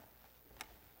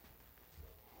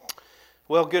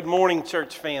Well, good morning,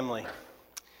 church family.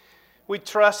 We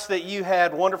trust that you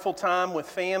had wonderful time with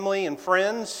family and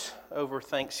friends over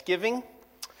Thanksgiving,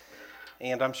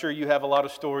 and I'm sure you have a lot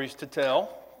of stories to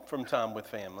tell from time with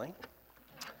family.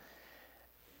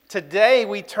 Today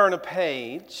we turn a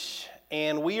page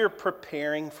and we are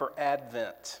preparing for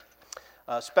Advent.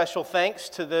 Special thanks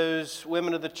to those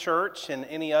women of the church and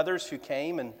any others who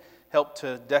came and helped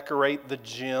to decorate the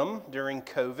gym during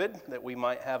COVID, that we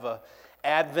might have a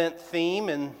Advent theme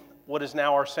in what is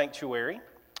now our sanctuary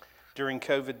during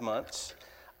COVID months.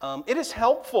 It is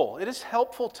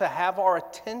helpful to have our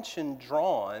attention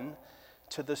drawn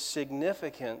to the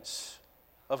significance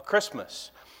of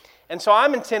Christmas. And so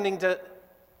I'm intending to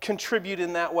contribute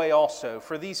in that way also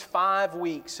for these 5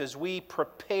 weeks as we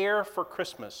prepare for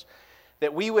Christmas,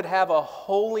 that we would have a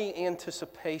holy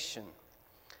anticipation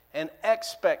and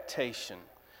expectation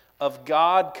of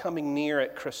God coming near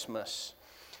at Christmas.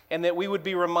 And that we would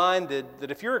be reminded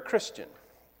that if you're a Christian,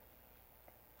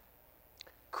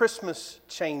 Christmas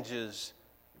changes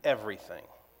everything.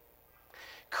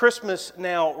 Christmas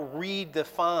now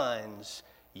redefines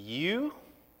you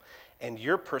and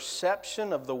your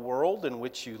perception of the world in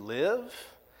which you live,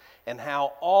 and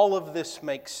how all of this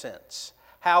makes sense.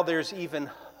 How there's even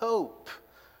hope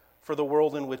for the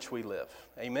world in which we live.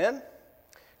 Amen?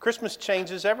 Christmas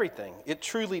changes everything. It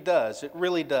truly does. It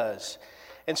really does.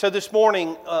 And so this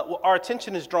morning, our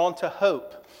attention is drawn to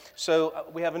hope. So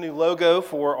we have a new logo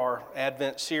for our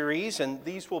Advent series, and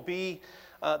these will be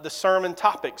the sermon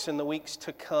topics in the weeks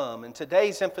to come. And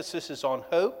today's emphasis is on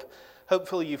hope.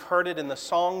 Hopefully you've heard it in the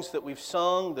songs that we've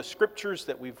sung, the scriptures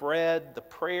that we've read, the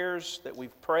prayers that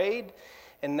we've prayed,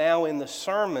 and now in the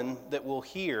sermon that we'll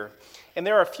hear. And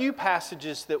there are a few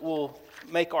passages that will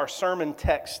make our sermon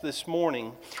text this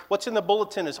morning. What's in the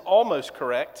bulletin is almost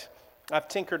correct. I've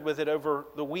tinkered with it over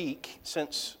the week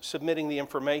since submitting the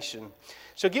information.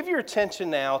 So give your attention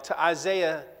now to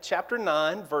Isaiah chapter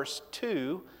 9, verse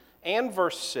 2 and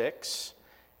verse 6,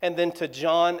 and then to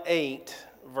John 8,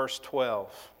 verse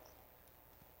 12.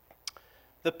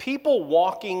 The people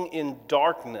walking in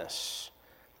darkness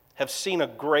have seen a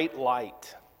great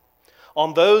light.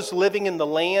 On those living in the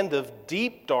land of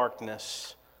deep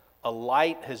darkness, a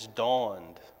light has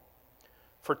dawned.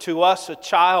 For to us a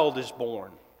child is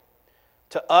born.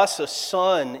 To us a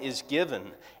son is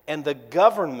given, and the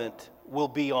government will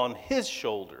be on his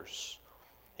shoulders,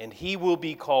 and he will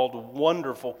be called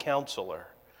Wonderful Counselor,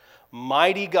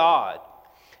 Mighty God,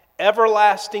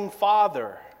 Everlasting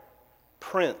Father,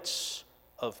 Prince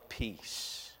of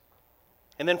Peace.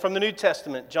 And then from the New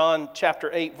Testament, John chapter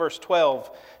 8, verse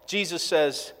 12, Jesus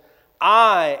says,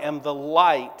 I am the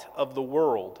light of the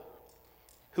world.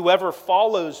 Whoever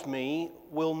follows me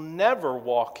will never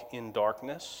walk in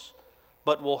darkness,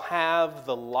 but will have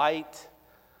the light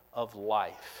of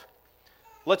life.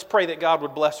 Let's pray that God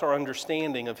would bless our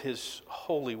understanding of His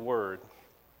holy word.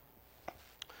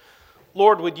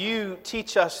 Lord, would you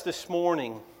teach us this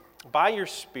morning by your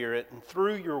Spirit and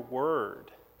through your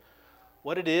word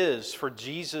what it is for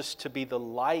Jesus to be the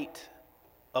light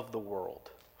of the world,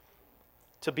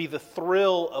 to be the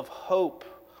thrill of hope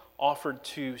offered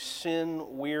to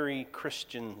sin-weary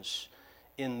Christians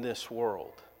in this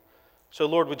world. So,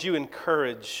 Lord, would you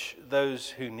encourage those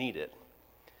who need it?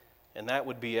 And that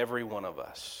would be every one of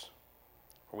us.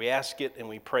 We ask it and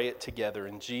we pray it together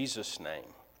in Jesus' name.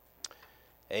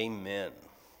 Amen.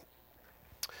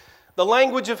 The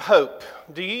language of hope.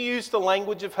 Do you use the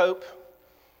language of hope?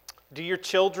 Do your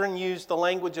children use the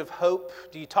language of hope?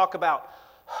 Do you talk about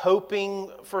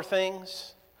hoping for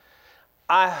things?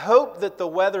 I hope that the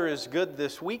weather is good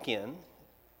this weekend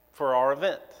for our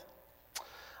event.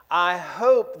 I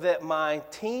hope that my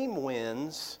team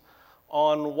wins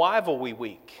on Rivalry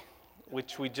Week,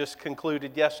 which we just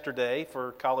concluded yesterday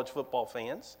for college football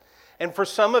fans. And for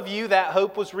some of you, that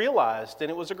hope was realized,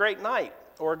 and it was a great night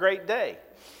or a great day.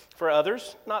 For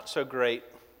others, not so great,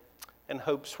 and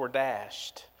hopes were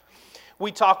dashed.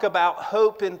 We talk about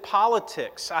hope in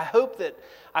politics. I hope that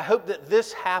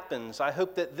this happens. I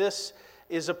hope that this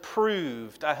is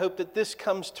approved. I hope that this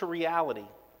comes to reality.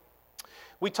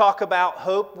 We talk about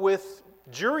hope with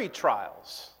jury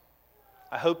trials.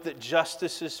 I hope that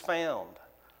justice is found.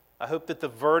 I hope that the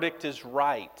verdict is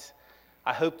right.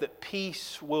 I hope that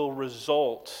peace will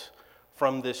result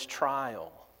from this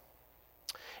trial.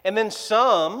 And then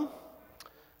some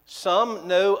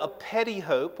know a petty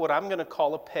hope, what I'm going to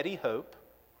call a petty hope,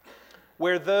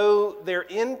 where though their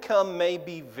income may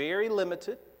be very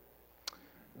limited,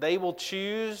 they will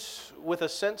choose with a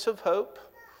sense of hope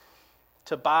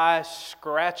to buy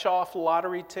scratch-off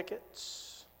lottery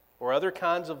tickets or other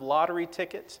kinds of lottery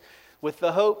tickets with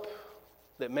the hope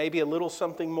that maybe a little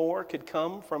something more could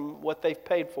come from what they've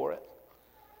paid for it.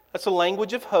 That's a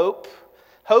language of hope.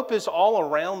 Hope is all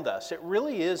around us. It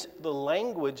really is the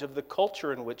language of the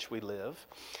culture in which we live.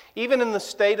 Even in the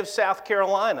state of South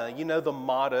Carolina, you know the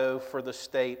motto for the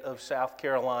state of South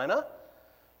Carolina?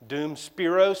 Dum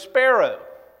spiro spero,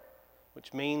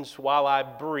 which means while I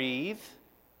breathe,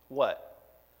 what?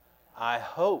 I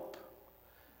hope.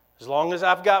 As long as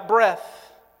I've got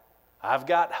breath, I've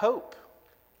got hope.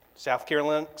 South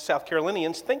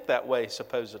Carolinians think that way,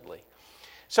 supposedly.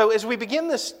 So as we begin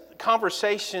this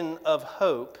conversation of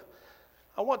hope,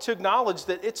 I want to acknowledge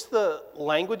that it's the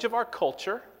language of our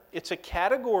culture. It's a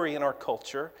category in our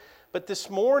culture. But this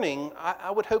morning, I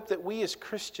would hope that we as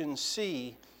Christians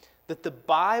see that the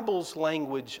Bible's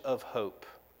language of hope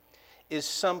is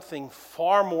something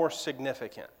far more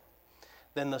significant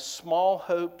than the small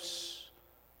hopes,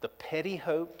 the petty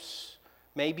hopes,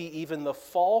 maybe even the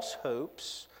false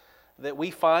hopes that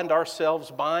we find ourselves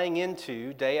buying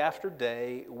into day after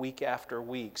day, week after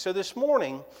week. So this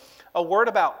morning, a word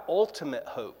about ultimate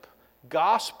hope,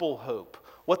 gospel hope,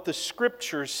 what the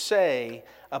Scriptures say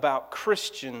about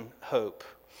Christian hope.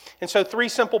 And so 3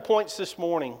 simple points this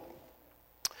morning.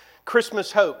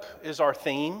 Christmas hope is our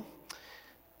theme.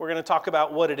 We're going to talk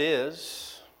about what it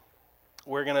is.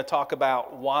 We're going to talk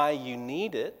about why you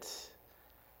need it.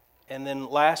 And then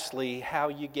lastly, how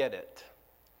you get it.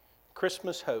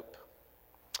 Christmas hope.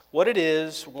 What it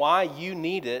is, why you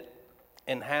need it,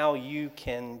 and how you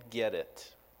can get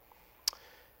it.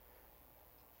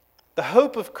 The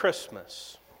hope of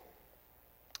Christmas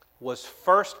was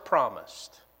first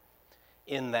promised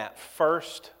in that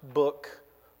first book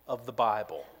of the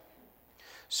Bible.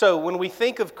 So when we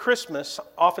think of Christmas,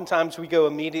 oftentimes we go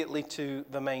immediately to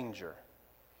the manger.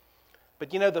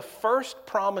 But you know, the first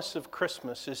promise of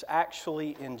Christmas is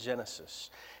actually in Genesis.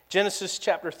 Genesis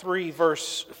chapter 3,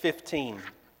 verse 15.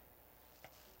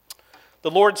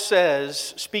 The Lord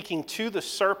says, speaking to the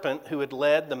serpent who had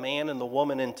led the man and the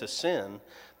woman into sin,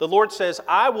 the Lord says,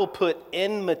 I will put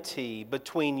enmity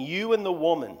between you and the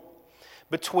woman,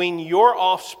 between your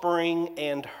offspring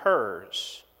and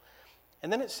hers.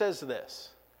 And then it says this,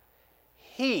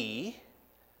 he,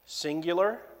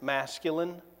 singular,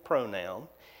 masculine pronoun,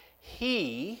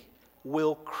 he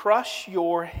will crush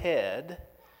your head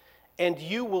and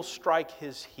you will strike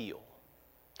his heel.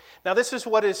 Now, this is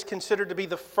what is considered to be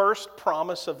the first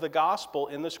promise of the gospel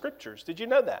in the Scriptures. Did you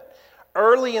know that?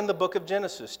 Early in the book of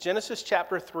Genesis, Genesis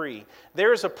chapter 3,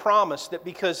 there is a promise that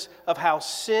because of how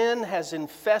sin has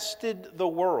infested the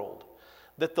world,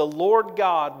 that the Lord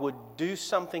God would do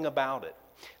something about it.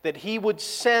 That he would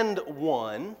send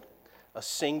one, a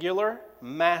singular,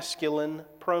 masculine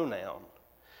pronoun,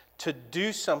 to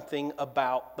do something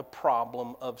about the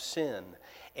problem of sin.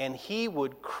 And he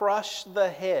would crush the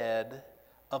head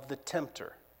of the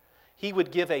tempter. He would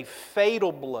give a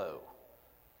fatal blow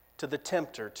to the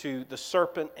tempter, to the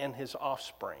serpent and his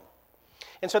offspring.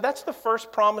 And so that's the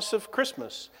first promise of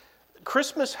Christmas.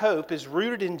 Christmas hope is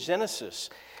rooted in Genesis.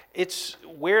 It's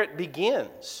where it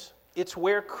begins. It's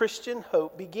where Christian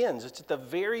hope begins. It's at the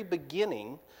very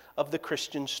beginning of the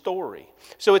Christian story.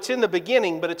 So it's in the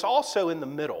beginning, but it's also in the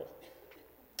middle.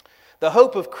 The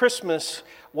hope of Christmas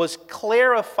was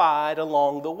clarified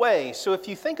along the way. So if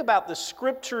you think about the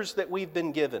Scriptures that we've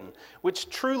been given, which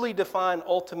truly define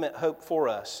ultimate hope for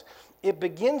us, it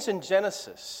begins in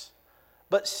Genesis.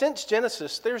 But since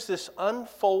Genesis, there's this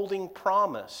unfolding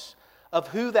promise of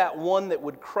who that one that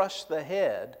would crush the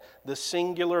head, the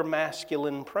singular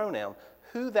masculine pronoun,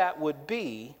 who that would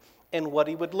be and what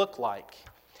he would look like.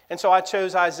 And so I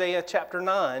chose Isaiah chapter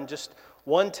 9, just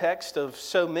one text of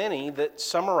so many that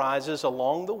summarizes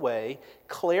along the way,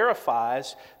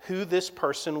 clarifies who this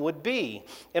person would be.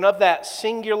 And of that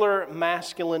singular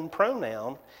masculine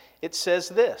pronoun, it says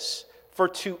this, for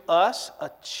to us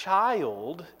a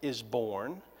child is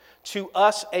born, to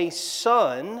us a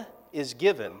son is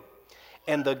given,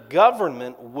 and the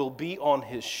government will be on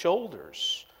his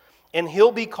shoulders. And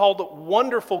he'll be called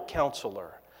Wonderful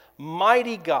Counselor,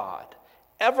 Mighty God,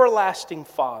 Everlasting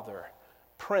Father,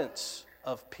 Prince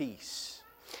of Peace.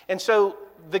 And so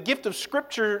the gift of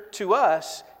Scripture to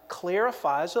us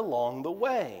clarifies along the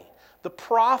way. The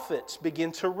prophets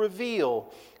begin to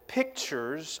reveal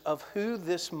pictures of who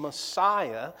this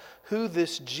Messiah, who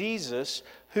this Jesus,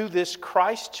 who this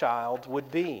Christ child would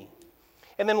be.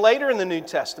 And then later in the New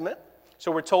Testament,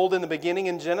 so we're told in the beginning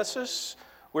in Genesis,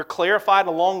 we're clarified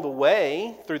along the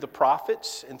way through the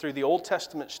prophets and through the Old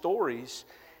Testament stories.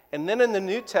 And then in the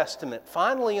New Testament,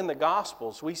 finally in the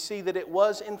Gospels, we see that it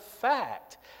was in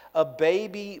fact a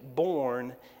baby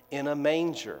born in a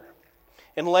manger.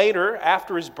 And later,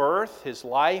 after his birth, his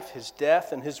life, his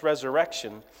death, and his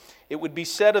resurrection, it would be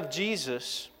said of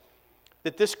Jesus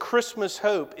that this Christmas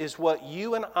hope is what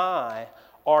you and I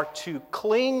are to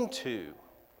cling to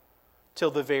till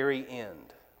the very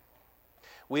end.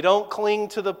 We don't cling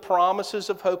to the promises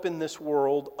of hope in this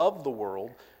world, of the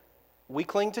world. We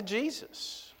cling to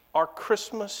Jesus, our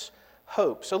Christmas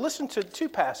hope. So listen to two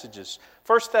passages.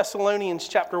 1 Thessalonians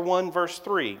chapter 1, verse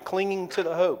 3, clinging to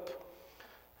the hope.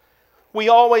 We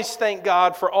always thank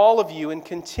God for all of you and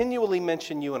continually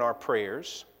mention you in our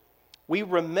prayers. We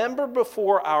remember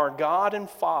before our God and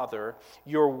Father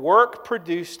your work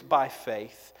produced by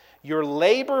faith, your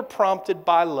labor prompted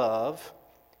by love,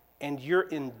 and your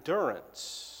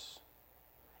endurance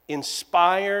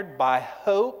inspired by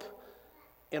hope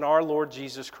in our Lord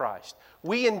Jesus Christ.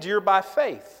 We endure by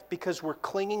faith because we're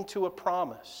clinging to a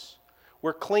promise.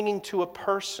 We're clinging to a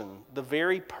person, the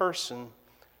very person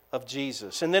of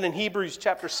Jesus. And then in Hebrews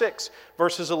chapter 6,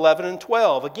 verses 11 and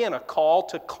 12, again, a call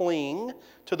to cling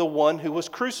to the one who was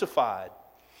crucified.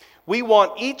 We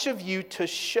want each of you to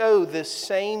show this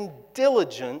same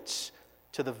diligence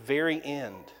to the very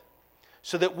end,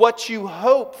 so that what you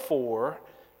hope for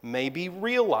may be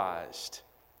realized.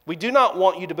 We do not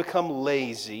want you to become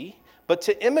lazy, but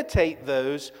to imitate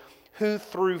those who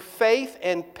through faith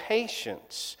and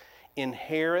patience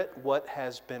inherit what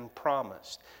has been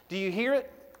promised. Do you hear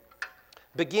it?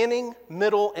 Beginning,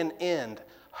 middle, and end.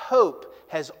 Hope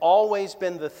has always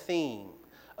been the theme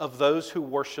of those who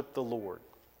worship the Lord.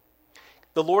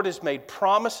 The Lord has made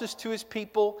promises to His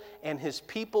people, and His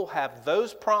people have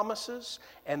those promises,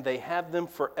 and they have them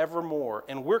forevermore.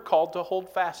 And we're called to hold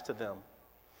fast to them.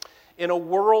 In a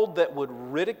world that would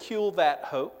ridicule that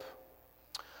hope,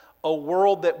 a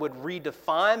world that would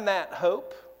redefine that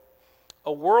hope,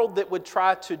 a world that would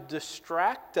try to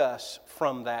distract us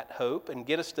from that hope and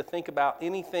get us to think about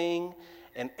anything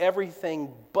and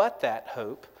everything but that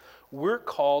hope, we're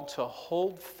called to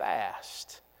hold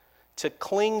fast, to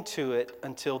cling to it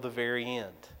until the very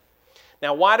end.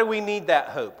 Now, why do we need that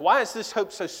hope? Why is this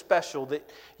hope so special that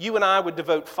you and I would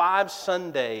devote 5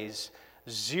 Sundays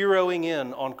zeroing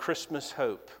in on Christmas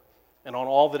hope and on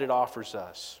all that it offers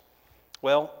us?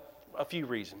 Well, a few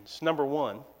reasons. Number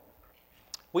one,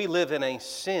 we live in a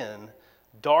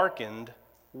sin-darkened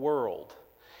world.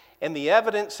 And the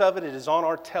evidence of it is on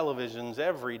our televisions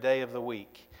every day of the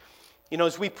week. You know,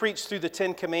 as we preached through the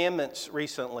 10 Commandments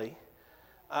recently,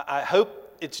 I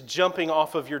hope it's jumping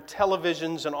off of your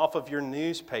televisions and off of your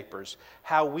newspapers,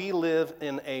 how we live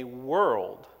in a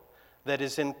world that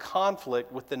is in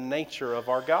conflict with the nature of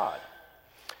our God.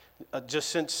 Just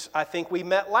since I think we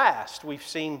met last, we've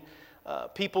seen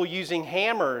people using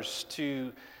hammers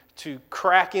to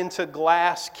crack into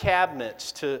glass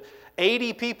cabinets, to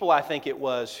 80 people, I think it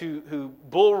was, who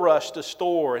bull rushed a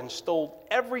store and stole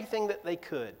everything that they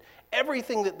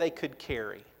could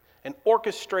carry, an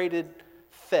orchestrated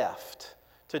theft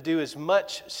to do as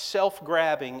much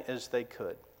self-grabbing as they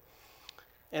could.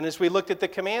 And as we looked at the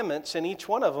commandments, in each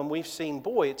one of them, we've seen,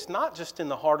 boy, it's not just in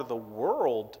the heart of the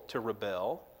world to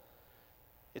rebel,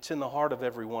 it's in the heart of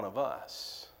every one of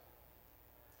us.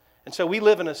 And so we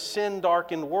live in a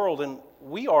sin-darkened world, and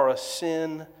we are a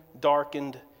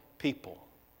sin-darkened people.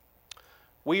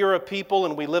 We are a people,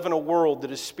 and we live in a world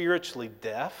that is spiritually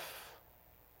deaf.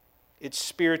 It's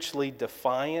spiritually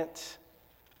defiant.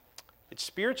 It's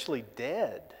spiritually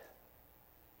dead.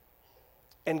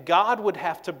 And God would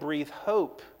have to breathe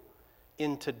hope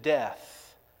into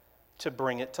death to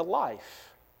bring it to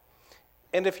life.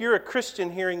 And if you're a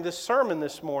Christian hearing this sermon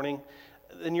this morning,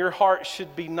 then your heart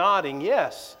should be nodding,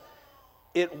 yes.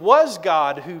 It was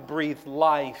God who breathed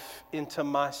life into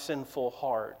my sinful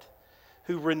heart,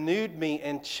 who renewed me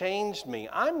and changed me.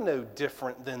 I'm no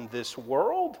different than this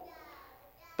world,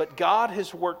 but God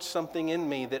has worked something in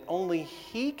me that only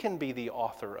He can be the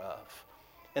author of.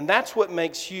 And that's what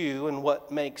makes you and what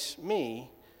makes me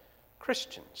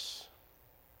Christians.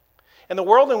 And the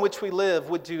world in which we live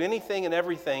would do anything and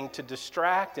everything to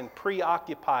distract and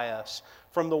preoccupy us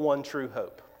from the one true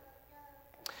hope.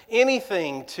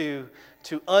 Anything to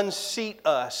unseat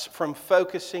us from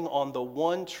focusing on the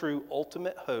one true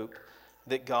ultimate hope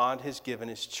that God has given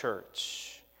His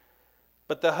church.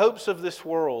 But the hopes of this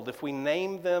world, if we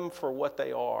name them for what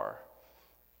they are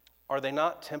they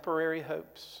not temporary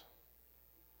hopes?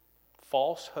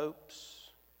 False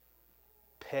hopes?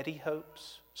 Petty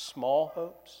hopes? Small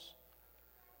hopes?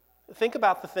 Think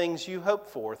about the things you hope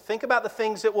for. Think about the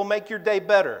things that will make your day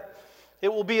better. It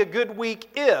will be a good week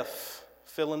if,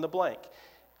 fill in the blank.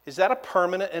 Is that a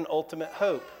permanent and ultimate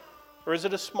hope? Or is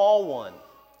it a small one?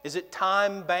 Is it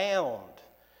time bound?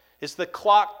 Is the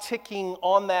clock ticking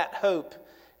on that hope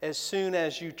as soon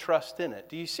as you trust in it.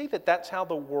 Do you see that that's how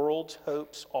the world's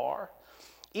hopes are?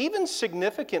 Even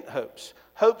significant hopes,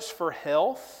 hopes for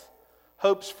health,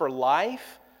 hopes for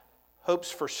life,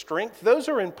 hopes for strength, those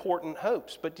are important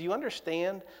hopes. But do you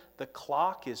understand the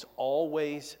clock is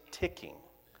always ticking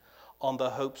on the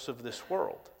hopes of this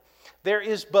world? There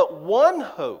is but one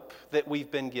hope that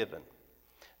we've been given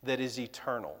that is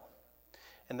eternal.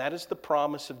 And that is the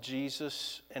promise of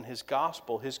Jesus and His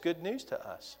gospel, His good news to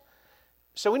us.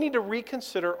 So we need to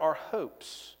reconsider our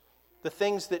hopes, the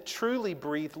things that truly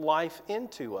breathe life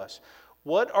into us.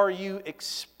 What are you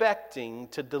expecting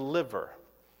to deliver?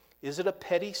 Is it a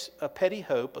petty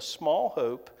hope, a small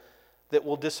hope that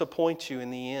will disappoint you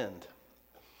in the end?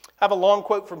 I have a long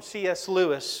quote from C.S.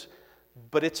 Lewis,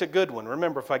 but it's a good one.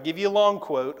 Remember, if I give you a long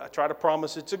quote, I try to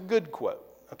promise it's a good quote.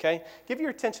 Okay? Give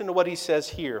your attention to what he says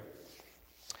here.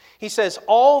 He says,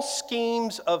 all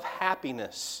schemes of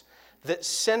happiness that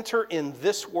center in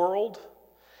this world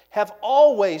have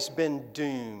always been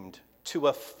doomed to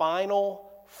a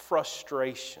final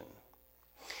frustration.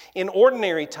 In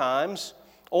ordinary times,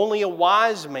 only a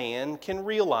wise man can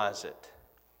realize it.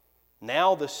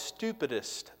 Now the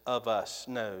stupidest of us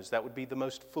knows. That would be the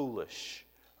most foolish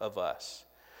of us.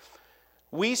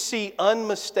 We see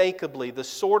unmistakably the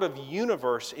sort of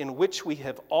universe in which we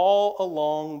have all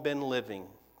along been living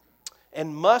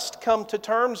and must come to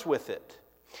terms with it.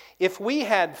 If we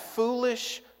had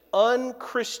foolish,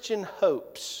 unchristian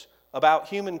hopes about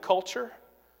human culture,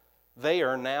 they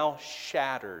are now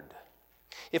shattered.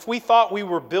 If we thought we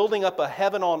were building up a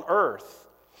heaven on earth,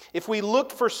 if we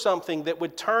looked for something that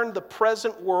would turn the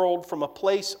present world from a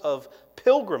place of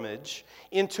pilgrimage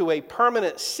into a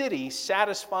permanent city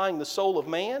satisfying the soul of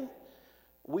man,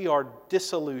 we are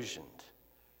disillusioned,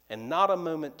 and not a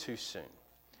moment too soon.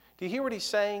 Do you hear what he's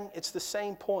saying? It's the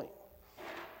same point.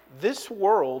 This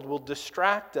world will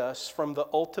distract us from the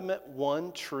ultimate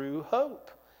one true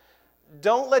hope.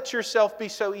 Don't let yourself be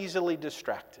so easily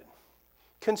distracted.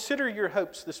 Consider your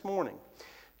hopes this morning.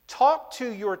 Talk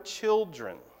to your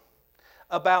children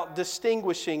about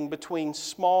distinguishing between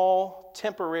small,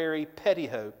 temporary, petty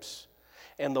hopes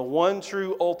and the one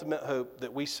true ultimate hope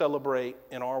that we celebrate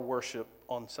in our worship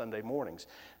on Sunday mornings.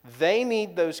 They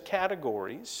need those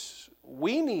categories.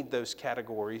 We need those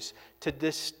categories to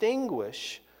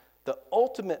distinguish the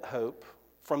ultimate hope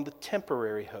from the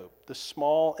temporary hope, the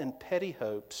small and petty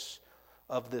hopes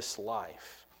of this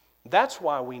life. That's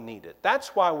why we need it. That's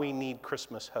why we need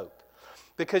Christmas hope.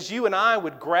 Because you and I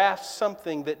would grasp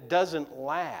something that doesn't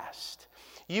last.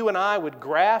 You and I would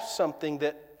grasp something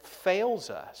that fails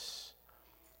us.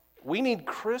 We need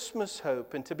Christmas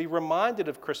hope and to be reminded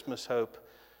of Christmas hope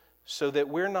so that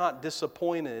we're not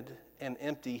disappointed and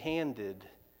empty-handed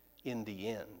in the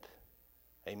end.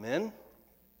 Amen?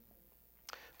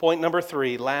 Point number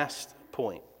 3, last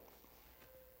point.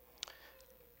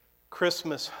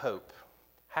 Christmas hope.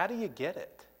 How do you get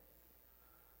it?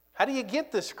 How do you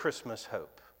get this Christmas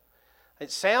hope?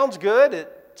 It sounds good.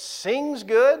 It sings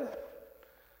good.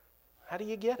 How do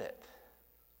you get it?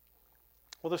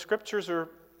 Well, the scriptures are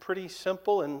pretty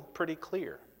simple and pretty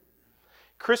clear.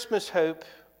 Christmas hope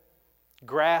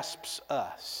grasps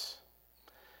us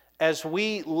as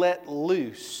we let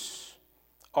loose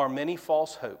our many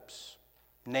false hopes,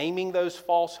 naming those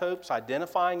false hopes,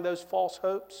 identifying those false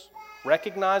hopes,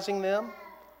 recognizing them,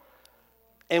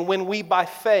 and when we, by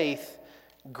faith,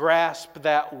 grasp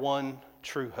that one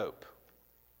true hope.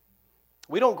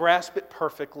 We don't grasp it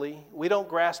perfectly. We don't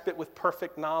grasp it with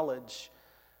perfect knowledge.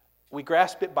 We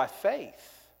grasp it by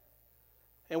faith.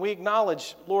 And we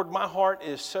acknowledge, Lord, my heart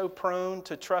is so prone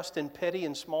to trust in petty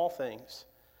and small things.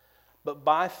 But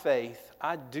by faith,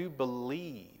 I do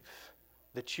believe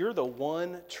that you're the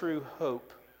one true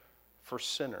hope for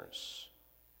sinners,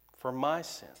 for my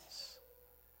sins.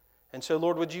 And so,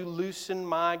 Lord, would you loosen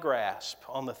my grasp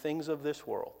on the things of this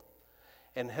world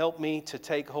and help me to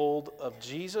take hold of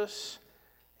Jesus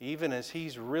even as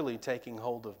He's really taking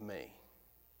hold of me.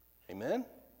 Amen?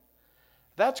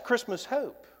 That's Christmas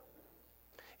hope.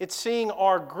 It's seeing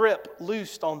our grip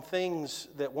loosed on things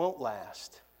that won't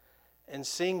last and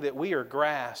seeing that we are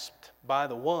grasped by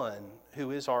the one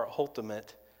who is our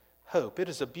ultimate hope. It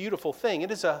is a beautiful thing.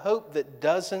 It is a hope that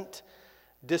doesn't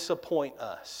disappoint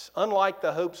us. Unlike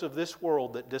the hopes of this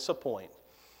world that disappoint,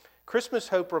 Christmas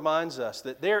hope reminds us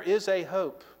that there is a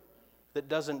hope that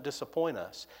doesn't disappoint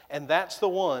us. And that's the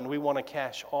one we want to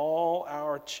cash all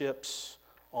our chips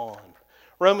on.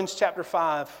 Romans chapter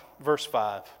 5, verse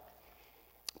 5.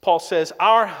 Paul says,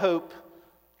 our hope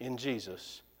in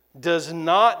Jesus does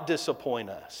not disappoint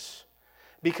us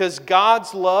because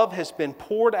God's love has been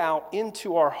poured out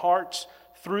into our hearts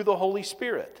through the Holy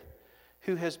Spirit.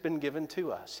 who has been given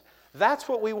to us. That's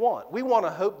what we want. We want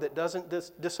a hope that doesn't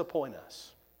disappoint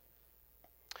us.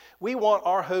 We want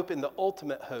our hope in the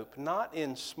ultimate hope, not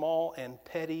in small and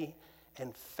petty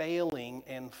and failing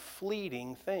and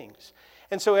fleeting things.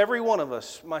 And so every one of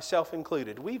us, myself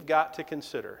included, we've got to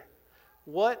consider,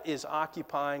 what is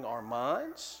occupying our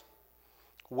minds?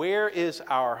 Where is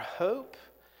our hope?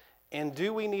 And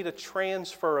do we need a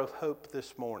transfer of hope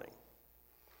this morning?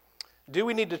 Do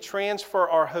we need to transfer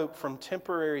our hope from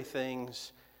temporary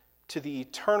things to the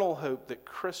eternal hope that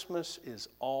Christmas is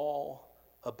all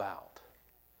about?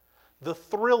 The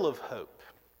thrill of hope.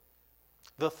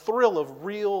 The thrill of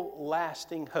real,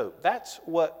 lasting hope. That's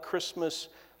what Christmas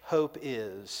hope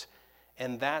is,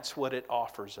 and that's what it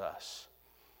offers us.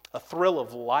 A thrill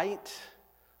of light,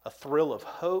 a thrill of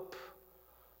hope,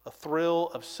 a thrill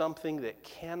of something that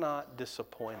cannot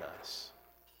disappoint us.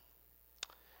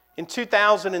 In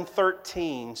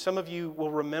 2013, some of you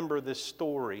will remember this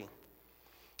story.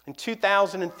 In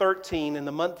 2013, in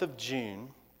the month of June,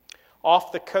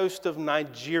 off the coast of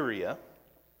Nigeria,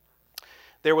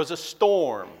 there was a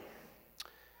storm,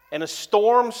 and a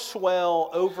storm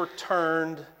swell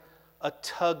overturned a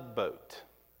tugboat.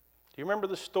 Do you remember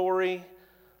the story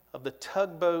of the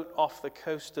tugboat off the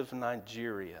coast of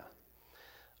Nigeria?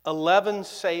 11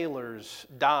 sailors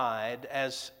died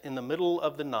as in the middle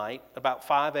of the night, about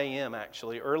 5 a.m.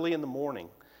 actually, early in the morning.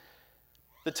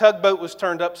 The tugboat was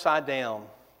turned upside down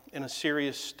in a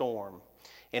serious storm,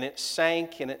 and it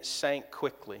sank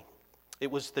quickly.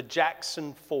 It was the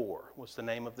Jackson 4 was the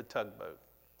name of the tugboat.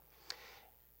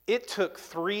 It took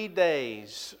 3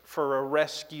 days for a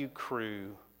rescue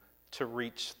crew to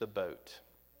reach the boat.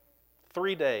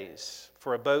 3 days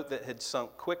for a boat that had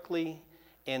sunk quickly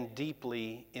and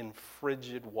deeply in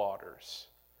frigid waters.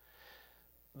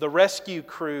 The rescue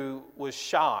crew was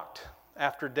shocked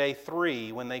after day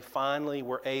 3 when they finally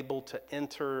were able to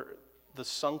enter the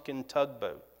sunken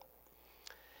tugboat.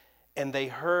 And they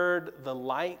heard the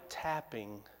light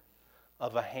tapping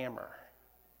of a hammer.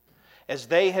 As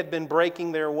they had been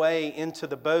breaking their way into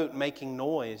the boat making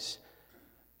noise,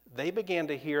 they began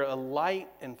to hear a light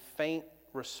and faint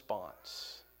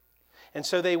response. And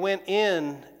so they went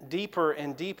in deeper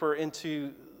and deeper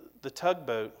into the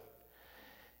tugboat.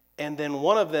 And then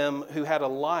one of them, who had a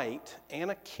light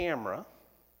and a camera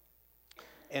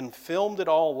and filmed it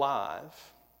all live,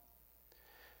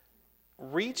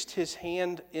 reached his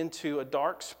hand into a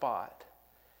dark spot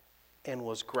and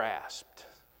was grasped.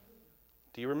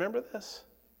 Do you remember this?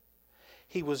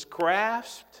 He was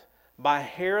grasped by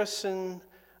Harrison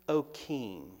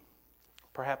O'Kane.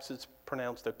 Perhaps it's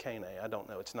pronounced O'Kane. I don't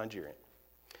know. It's Nigerian.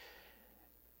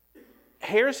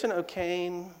 Harrison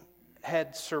O'Kane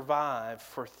had survived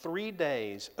for 3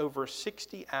 days, over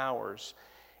 60 hours,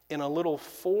 in a little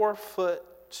 4-foot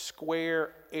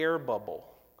square air bubble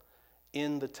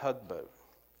in the tugboat.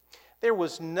 There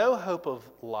was no hope of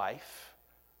life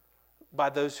by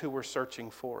those who were searching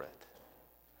for it.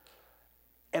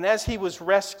 And as he was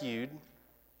rescued,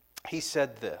 he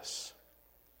said this.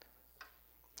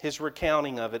 His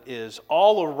recounting of it is,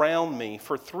 all around me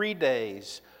for 3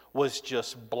 days was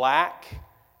just black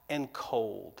and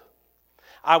cold.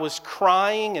 I was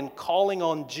crying and calling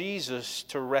on Jesus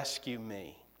to rescue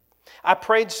me. I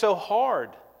prayed so hard.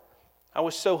 I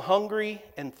was so hungry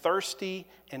and thirsty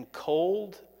and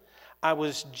cold. I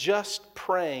was just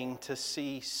praying to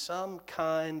see some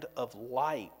kind of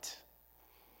light.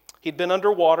 He'd been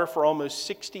underwater for almost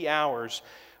 60 hours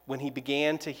when he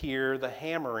began to hear the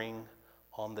hammering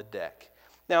on the deck.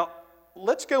 Now,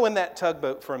 let's go in that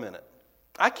tugboat for a minute.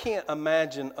 I can't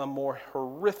imagine a more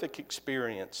horrific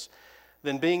experience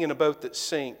than being in a boat that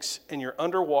sinks and you're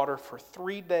underwater for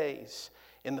 3 days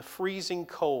in the freezing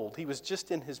cold. He was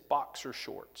just in his boxer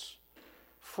shorts.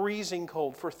 Freezing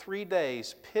cold for 3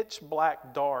 days, pitch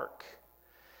black dark.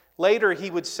 Later, he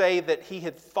would say that he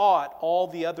had thought all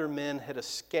the other men had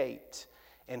escaped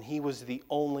and he was the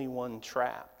only one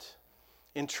trapped.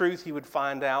 In truth, he would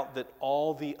find out that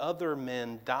all the other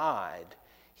men died.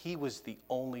 He was the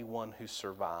only one who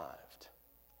survived.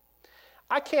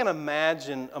 I can't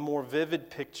imagine a more vivid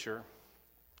picture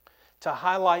to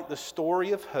highlight the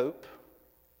story of hope,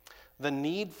 the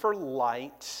need for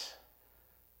light,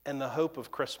 and the hope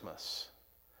of Christmas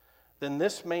than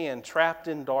this man trapped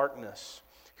in darkness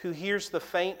who hears the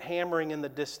faint hammering in the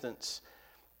distance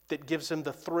that gives him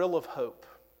the thrill of hope.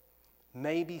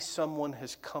 Maybe someone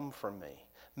has come for me.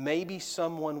 Maybe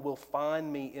someone will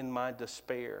find me in my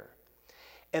despair.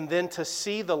 And then to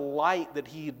see the light that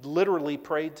he literally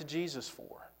prayed to Jesus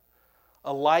for.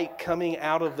 A light coming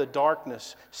out of the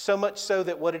darkness. So much so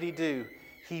that what did he do?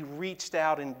 He reached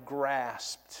out and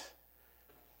grasped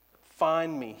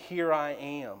find me, here I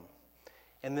am.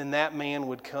 And then that man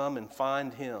would come and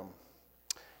find him.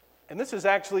 And this is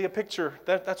actually a picture.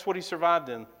 That's what he survived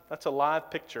in. That's a live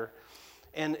picture.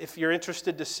 And if you're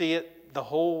interested to see it, the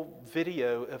whole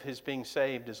video of his being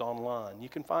saved is online. You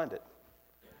can find it.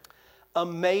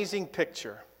 Amazing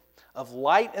picture of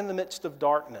light in the midst of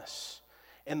darkness.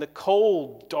 In the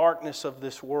cold darkness of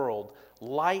this world,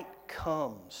 light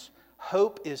comes.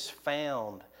 Hope is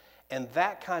found. And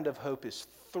that kind of hope is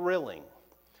thrilling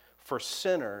for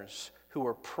sinners who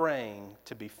are praying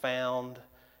to be found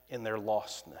in their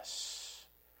lostness.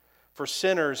 For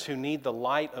sinners who need the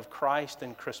light of Christ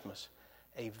in Christmas,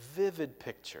 a vivid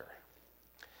picture.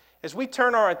 As we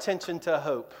turn our attention to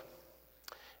hope,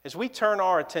 as we turn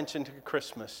our attention to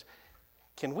Christmas,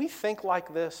 can we think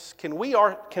like this? Can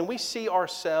we see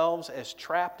ourselves as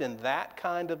trapped in that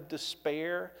kind of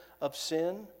despair of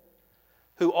sin?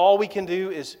 Who all we can do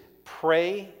is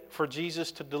pray for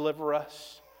Jesus to deliver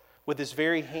us with his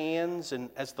very hands and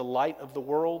as the light of the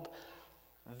world?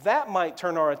 That might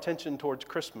turn our attention towards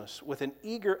Christmas with an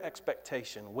eager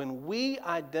expectation when we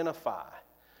identify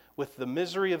with the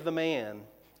misery of the man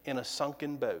in a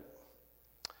sunken boat.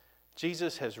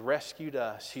 Jesus has rescued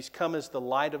us. He's come as the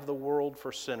light of the world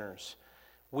for sinners.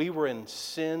 We were in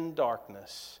sin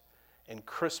darkness, and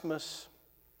Christmas,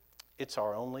 it's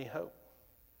our only hope.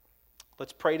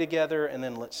 Let's pray together and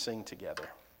then let's sing together.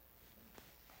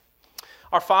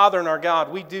 Our Father and our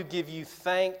God, we do give you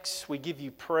thanks, we give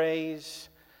you praise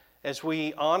as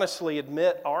we honestly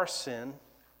admit our sin,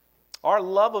 our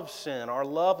love of sin, our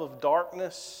love of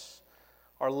darkness,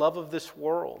 our love of this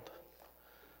world.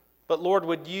 But Lord,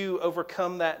 would you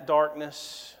overcome that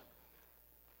darkness,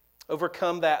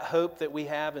 overcome that hope that we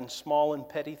have in small and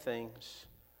petty things.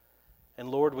 And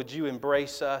Lord, would you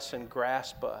embrace us and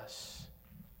grasp us,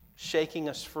 shaking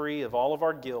us free of all of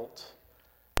our guilt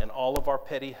and all of our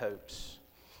petty hopes.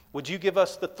 Would you give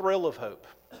us the thrill of hope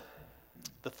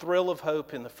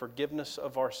in the forgiveness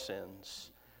of our sins,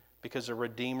 because a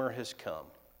Redeemer has come.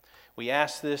 We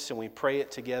ask this and we pray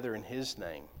it together in his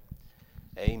name.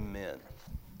 Amen.